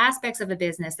key aspects of a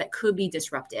business that could be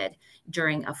disrupted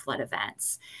during a flood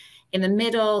event. In the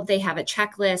middle, they have a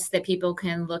checklist that people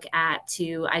can look at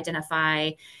to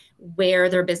identify where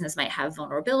their business might have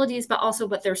vulnerabilities, but also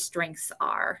what their strengths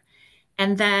are.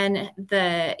 And then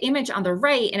the image on the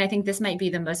right, and I think this might be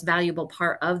the most valuable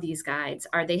part of these guides,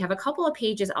 are they have a couple of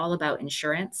pages all about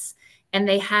insurance. And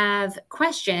they have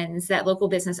questions that local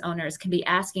business owners can be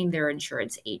asking their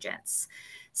insurance agents.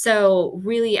 So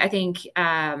really, I think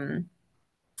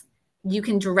you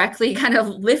can directly kind of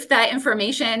lift that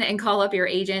information and call up your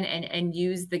agent and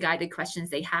use the guided questions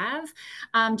they have,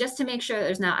 just to make sure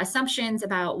there's not assumptions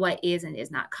about what is and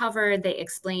is not covered. They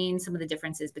explain some of the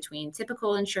differences between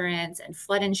typical insurance and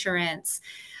flood insurance,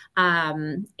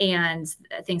 and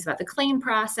things about the claim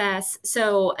process.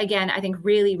 So again, I think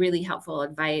really, really helpful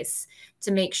advice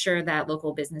to make sure that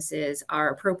local businesses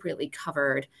are appropriately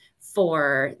covered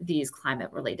for these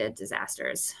climate-related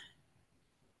disasters.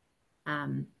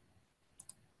 And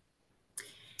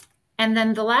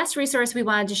then the last resource we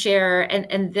wanted to share,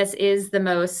 and this is the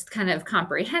most kind of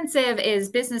comprehensive, is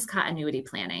business continuity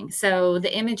planning. So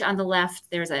the image on the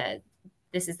left, this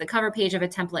is the cover page of a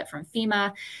template from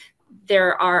FEMA.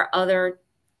 There are other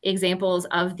examples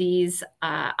of these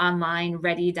online.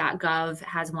 Ready.gov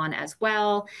has one as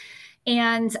well.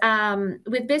 And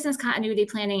with business continuity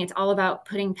planning, it's all about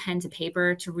putting pen to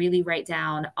paper to really write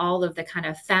down all of the kind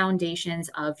of foundations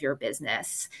of your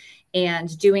business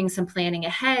and doing some planning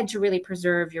ahead to really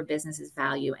preserve your business's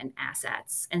value and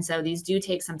assets. And so these do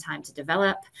take some time to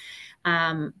develop.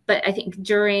 But I think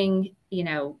during,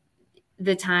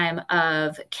 the time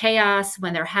of chaos,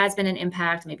 when there has been an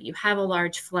impact, maybe you have a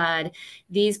large flood,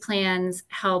 these plans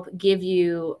help give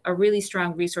you a really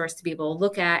strong resource to be able to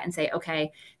look at and say,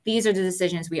 okay, these are the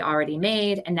decisions we already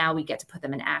made, and now we get to put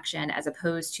them in action, as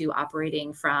opposed to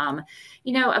operating from,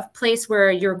 a place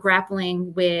where you're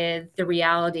grappling with the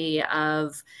reality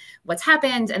of what's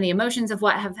happened and the emotions of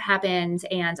what have happened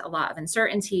and a lot of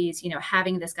uncertainties.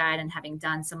 Having this guide and having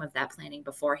done some of that planning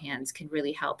beforehand can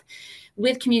really help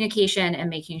with communication and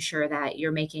making sure that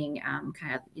you're making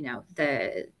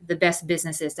the best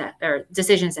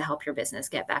decisions to help your business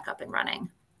get back up and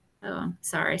running. Oh,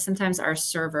 sorry. Sometimes our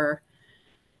server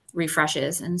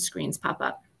refreshes and screens pop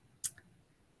up.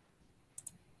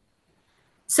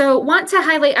 So want to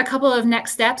highlight a couple of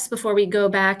next steps before we go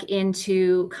back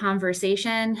into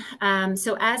conversation.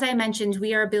 So as I mentioned,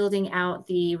 we are building out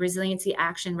the resiliency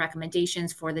action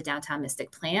recommendations for the Downtown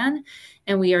Mystic Plan.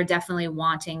 And we are definitely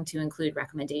wanting to include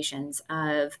recommendations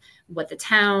of what the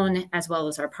town, as well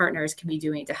as our partners, can be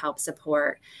doing to help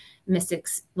support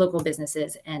Mystic's local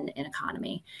businesses and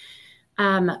economy.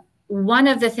 One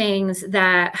of the things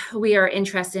that we are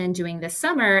interested in doing this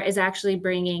summer is actually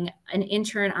bringing an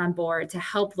intern on board to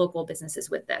help local businesses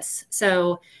with this.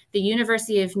 So the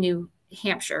University of New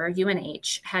Hampshire,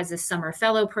 UNH, has this summer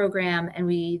fellow program, and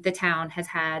the town has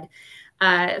had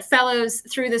fellows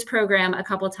through this program a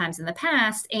couple of times in the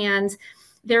past. And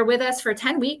they're with us for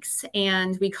 10 weeks,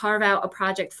 and we carve out a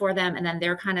project for them, and then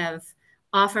they're kind of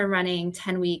off and running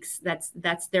 10 weeks.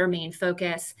 That's their main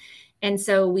focus. And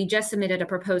so we just submitted a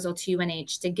proposal to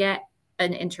UNH to get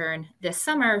an intern this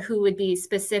summer who would be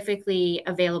specifically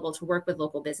available to work with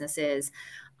local businesses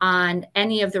on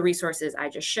any of the resources I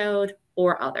just showed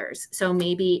or others. So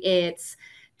maybe it's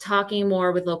talking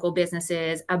more with local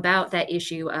businesses about that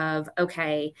issue of,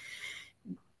 okay,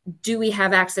 do we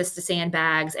have access to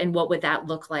sandbags, and what would that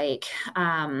look like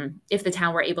if the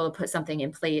town were able to put something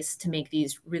in place to make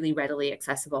these really readily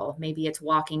accessible? Maybe it's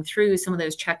walking through some of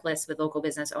those checklists with local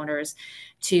business owners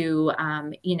to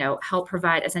help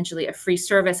provide essentially a free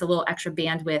service, a little extra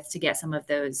bandwidth to get some of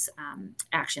those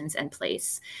actions in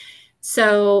place.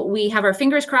 So we have our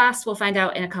fingers crossed. We'll find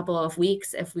out in a couple of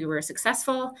weeks if we were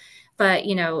successful, but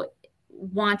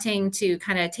wanting to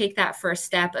kind of take that first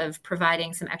step of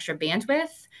providing some extra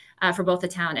bandwidth for both the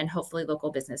town and hopefully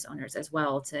local business owners as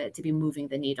well to be moving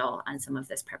the needle on some of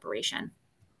this preparation.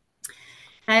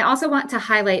 And I also want to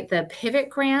highlight the Pivot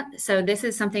Grant. So this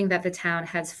is something that the town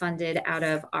has funded out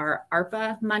of our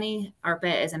ARPA money.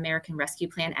 ARPA is American Rescue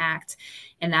Plan Act,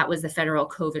 and that was the federal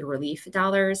COVID relief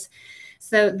dollars.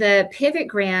 So the Pivot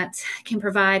Grant can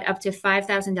provide up to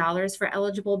 $5,000 for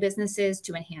eligible businesses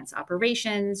to enhance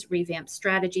operations, revamp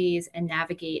strategies, and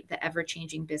navigate the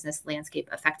ever-changing business landscape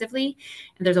effectively.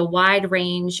 And there's a wide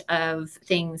range of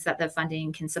things that the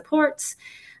funding can support.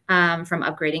 From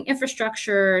upgrading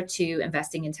infrastructure to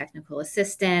investing in technical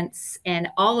assistance. And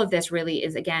all of this really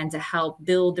is, again, to help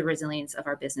build the resilience of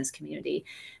our business community.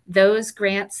 Those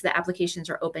grants, the applications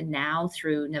are open now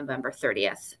through November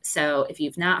 30th. So if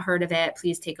you've not heard of it,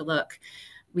 please take a look.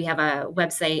 We have a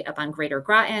website up on Greater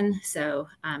Groton. So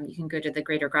you can go to the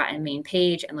Greater Groton main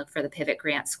page and look for the Pivot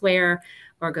Grant Square,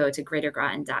 or go to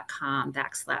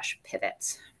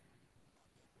greatergroton.com/pivot.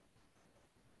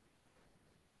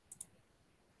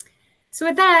 So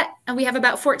with that, we have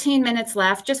about 14 minutes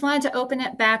left. Just wanted to open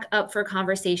it back up for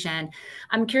conversation.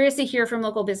 I'm curious to hear from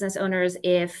local business owners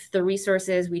if the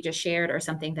resources we just shared are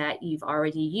something that you've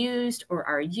already used or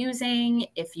are using,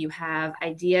 if you have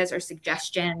ideas or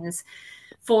suggestions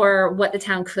for what the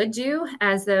town could do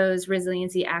as those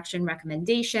resiliency action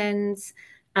recommendations.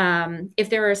 If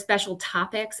there are special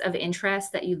topics of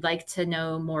interest that you'd like to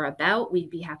know more about, we'd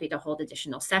be happy to hold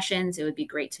additional sessions. It would be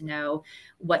great to know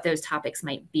what those topics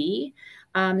might be.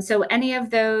 So any of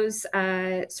those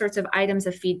sorts of items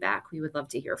of feedback, we would love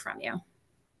to hear from you.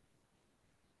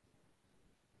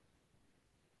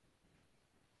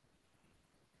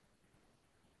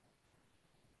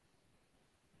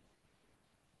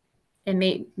 And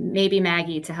maybe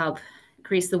Maggie, to help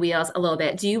grease the wheels a little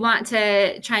bit, do you want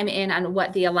to chime in on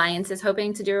what the Alliance is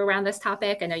hoping to do around this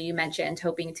topic? I know you mentioned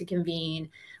hoping to convene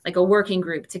like a working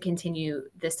group to continue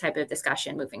this type of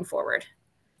discussion moving forward.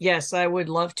 Yes, I would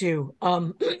love to.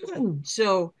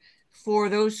 So for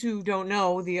those who don't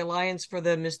know, the Alliance for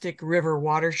the Mystic River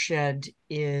Watershed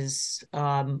is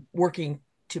working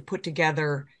to put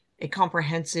together a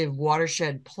comprehensive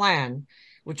watershed plan,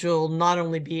 which will not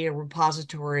only be a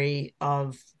repository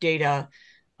of data,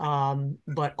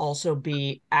 but also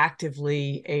be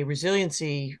actively a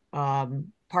resiliency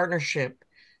partnership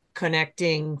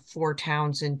connecting 4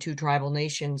 towns and 2 tribal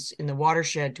nations in the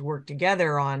watershed to work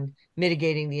together on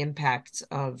mitigating the impacts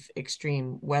of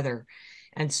extreme weather.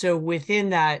 And so within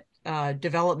that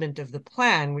development of the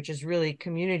plan, which is really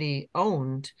community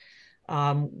owned,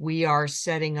 we are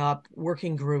setting up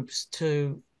working groups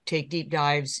to take deep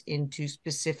dives into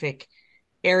specific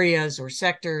areas or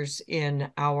sectors in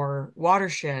our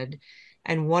watershed.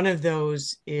 And one of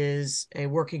those is a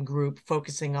working group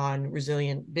focusing on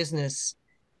resilient business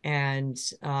and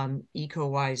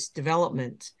eco-wise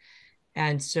development.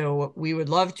 And so we would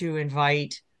love to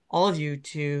invite all of you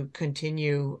to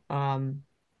continue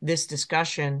this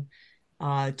discussion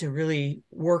to really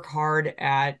work hard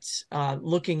at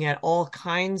looking at all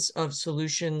kinds of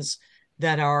solutions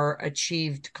that are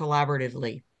achieved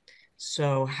collaboratively.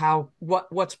 So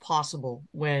what's possible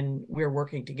when we're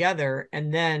working together,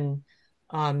 and then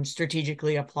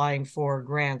strategically applying for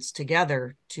grants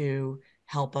together to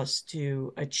help us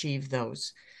to achieve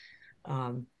those.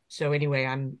 So anyway,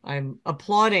 I'm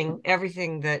applauding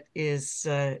everything that is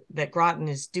that Groton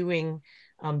is doing.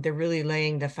 They're really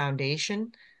laying the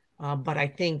foundation, but I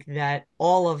think that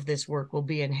all of this work will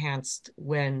be enhanced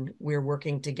when we're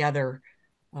working together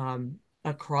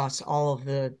across all of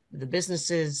the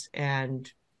businesses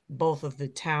and both of the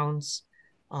towns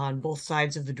on both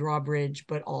sides of the drawbridge,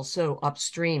 but also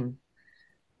upstream.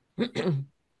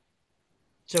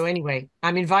 So anyway,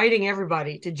 I'm inviting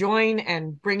everybody to join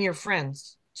and bring your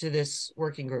friends to this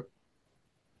working group.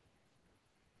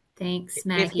 Thanks,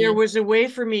 Maggie. If there was a way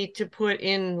for me to put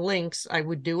in links, I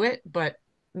would do it, but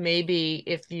maybe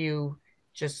if you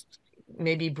just,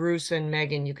 maybe Bruce and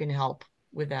Megan, you can help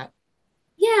with that.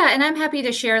 Yeah, and I'm happy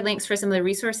to share links for some of the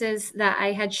resources that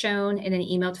I had shown in an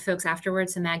email to folks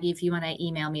afterwards. So Maggie, if you want to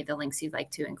email me the links you'd like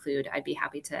to include, I'd be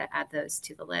happy to add those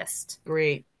to the list.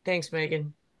 Great. Thanks,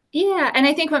 Megan. Yeah, and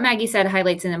I think what Maggie said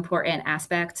highlights an important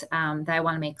aspect that I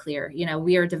want to make clear. You know,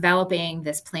 we are developing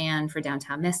this plan for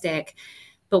downtown Mystic,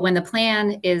 but when the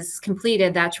plan is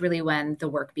completed, that's really when the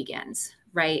work begins,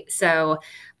 right? So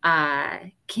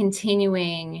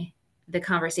continuing the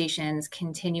conversations,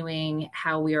 continuing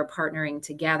how we are partnering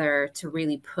together to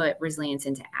really put resilience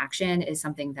into action is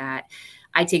something that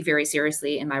I take very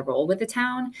seriously in my role with the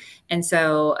town. And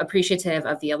so appreciative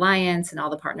of the Alliance and all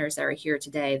the partners that are here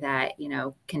today that, you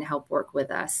know, can help work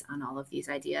with us on all of these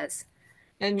ideas.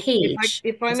 And Paige,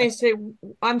 if I may say,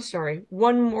 I'm sorry,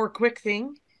 one more quick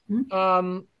thing.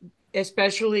 Mm-hmm.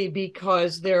 Especially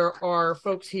because there are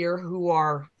folks here who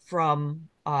are from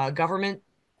government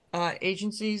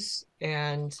agencies.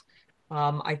 And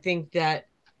I think that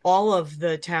all of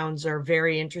the towns are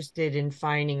very interested in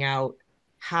finding out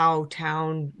how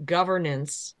town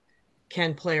governance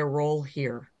can play a role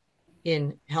here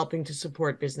in helping to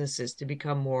support businesses to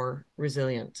become more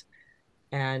resilient.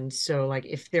 And so, like,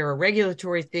 if there are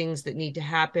regulatory things that need to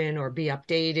happen or be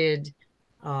updated,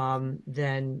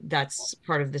 then that's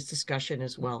part of this discussion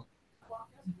as well.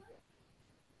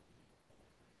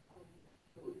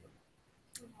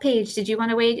 Paige, did you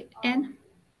want to weigh in?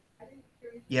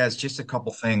 Yes, just a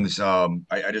couple things.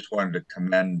 I just wanted to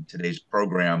commend today's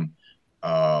program.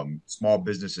 Small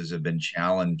businesses have been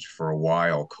challenged for a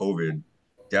while. COVID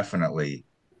definitely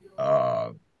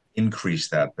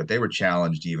increased that, but they were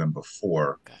challenged even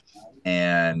before.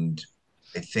 And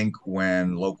I think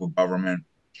when local government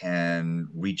can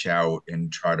reach out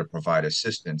and try to provide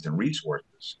assistance and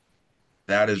resources,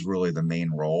 that is really the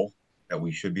main role that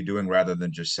we should be doing rather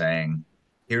than just saying,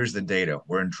 here's the data,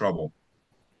 we're in trouble.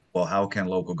 Well, how can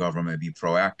local government be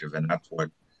proactive? And that's what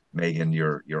Megan,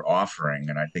 you're offering.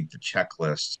 And I think the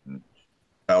checklists and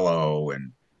fellow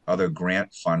and other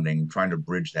grant funding, trying to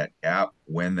bridge that gap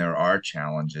when there are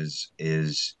challenges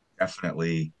is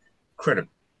definitely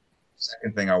critical.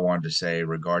 Second thing I wanted to say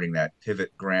regarding that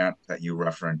pivot grant that you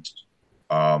referenced,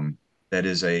 that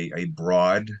is a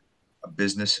broad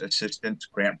business assistance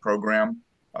grant program.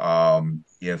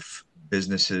 If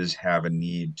businesses have a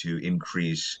need to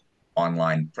increase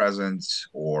online presence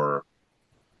or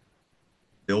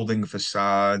building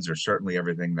facades, or certainly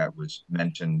everything that was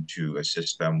mentioned to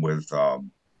assist them with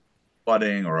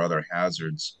flooding or other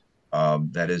hazards,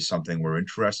 that is something we're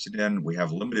interested in. We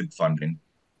have limited funding.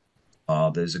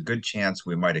 There's a good chance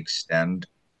we might extend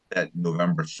that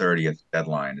November 30th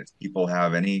deadline. If people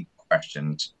have any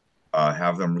questions,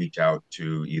 have them reach out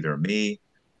to either me,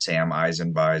 Sam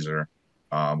Eisenbeiser.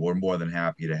 We're more than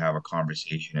happy to have a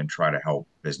conversation and try to help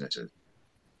businesses.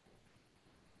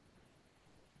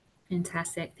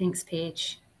 Fantastic. Thanks,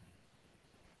 Paige.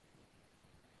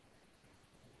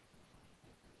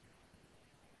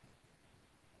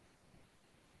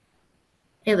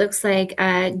 It looks like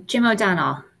Jim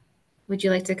O'Donnell. Would you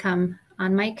like to come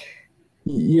on, Mike?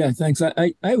 Yeah, thanks.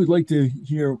 I would like to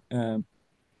hear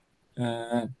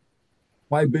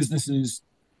why businesses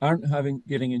aren't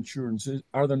getting insurance.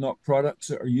 Are there not products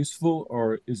that are useful,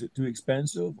 or is it too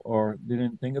expensive, or they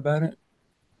didn't think about it?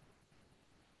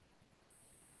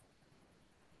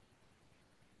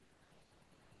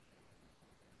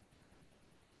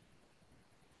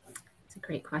 It's a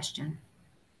great question.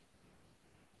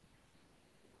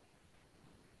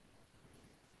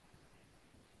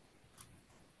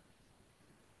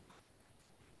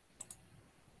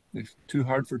 It's too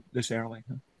hard for this early,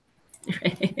 huh?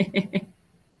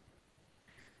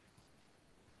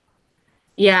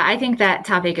 Yeah, I think that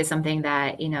topic is something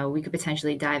that, we could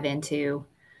potentially dive into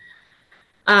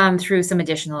through some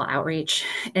additional outreach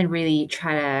and really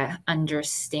try to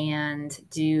understand,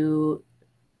 do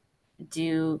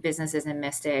businesses in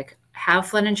Mystic have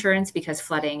flood insurance because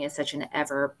flooding is such an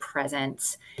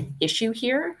ever-present issue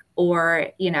here? Or,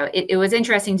 it was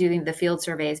interesting doing the field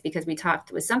surveys because we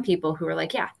talked with some people who were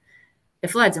like, yeah, it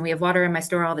floods and we have water in my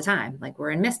store all the time. Like, we're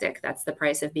in Mystic. That's the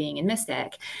price of being in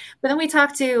Mystic. But then we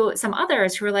talked to some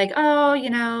others who were like,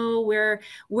 oh,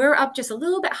 we're up just a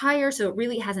little bit higher, so it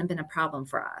really hasn't been a problem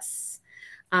for us.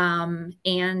 And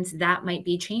that might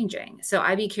be changing. So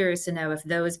I'd be curious to know if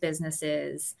those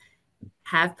businesses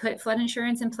have put flood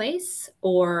insurance in place,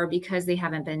 or because they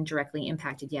haven't been directly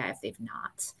impacted yet, if they've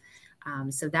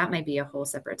not. So that might be a whole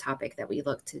separate topic that we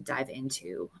look to dive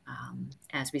into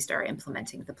as we start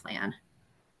implementing the plan.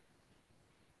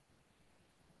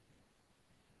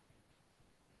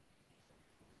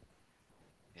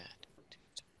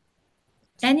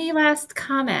 Any last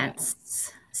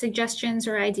comments, suggestions,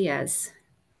 or ideas?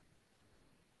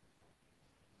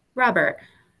 Robert.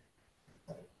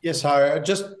 Yes, hi.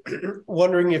 Just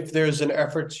wondering if there's an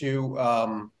effort to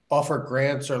offer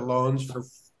grants or loans for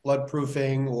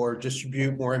floodproofing or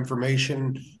distribute more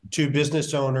information to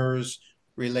business owners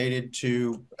related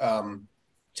to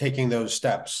taking those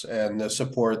steps and the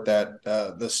support that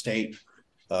the state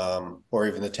or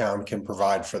even the town can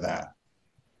provide for that.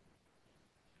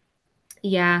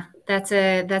 Yeah, that's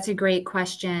a great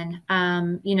question.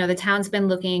 The town's been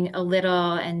looking a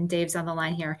little, and Dave's on the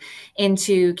line here,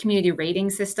 into community rating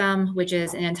system, which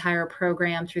is an entire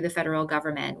program through the federal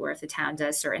government where if the town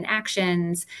does certain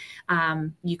actions,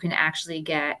 you can actually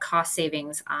get cost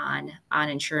savings on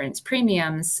insurance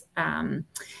premiums.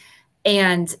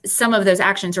 And some of those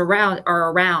actions are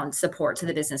around support to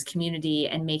the business community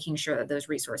and making sure that those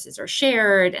resources are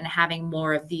shared and having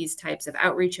more of these types of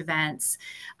outreach events.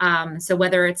 So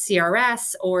whether it's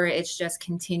CRS or it's just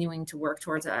continuing to work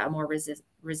towards a more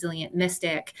resilient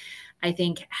Mystic, I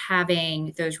think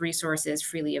having those resources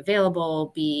freely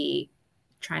available,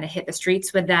 trying to hit the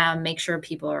streets with them, make sure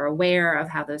people are aware of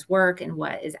how those work and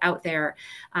what is out there,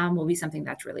 will be something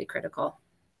that's really critical.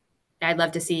 I'd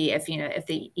love to see if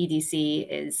the EDC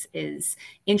is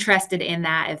interested in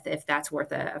that, if that's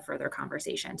worth a further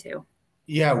conversation too.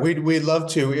 Yeah, we'd love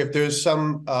to. If there's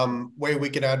some way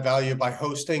we can add value by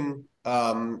hosting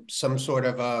some sort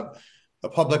of a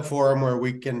public forum where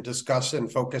we can discuss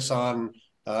and focus on,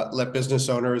 let business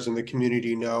owners in the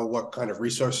community know what kind of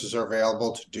resources are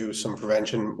available to do some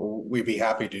prevention, we'd be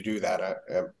happy to do that.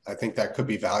 I think that could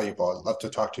be valuable. I'd love to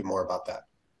talk to you more about that.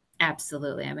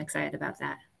 Absolutely. I'm excited about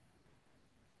that.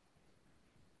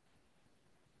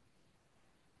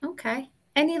 Okay.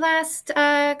 Any last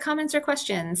comments or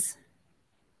questions?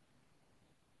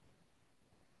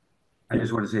 I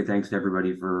just want to say thanks to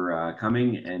everybody for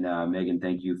coming, and Megan,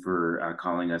 thank you for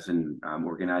calling us and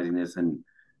organizing this, and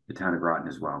the town of Groton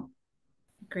as well.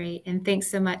 Great, and thanks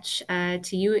so much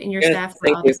to you and your staff for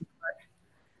thank all you. the support.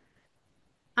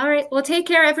 All right, well, take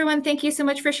care, everyone. Thank you so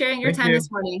much for sharing your time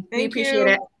this morning. We appreciate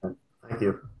it. Thank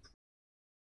you.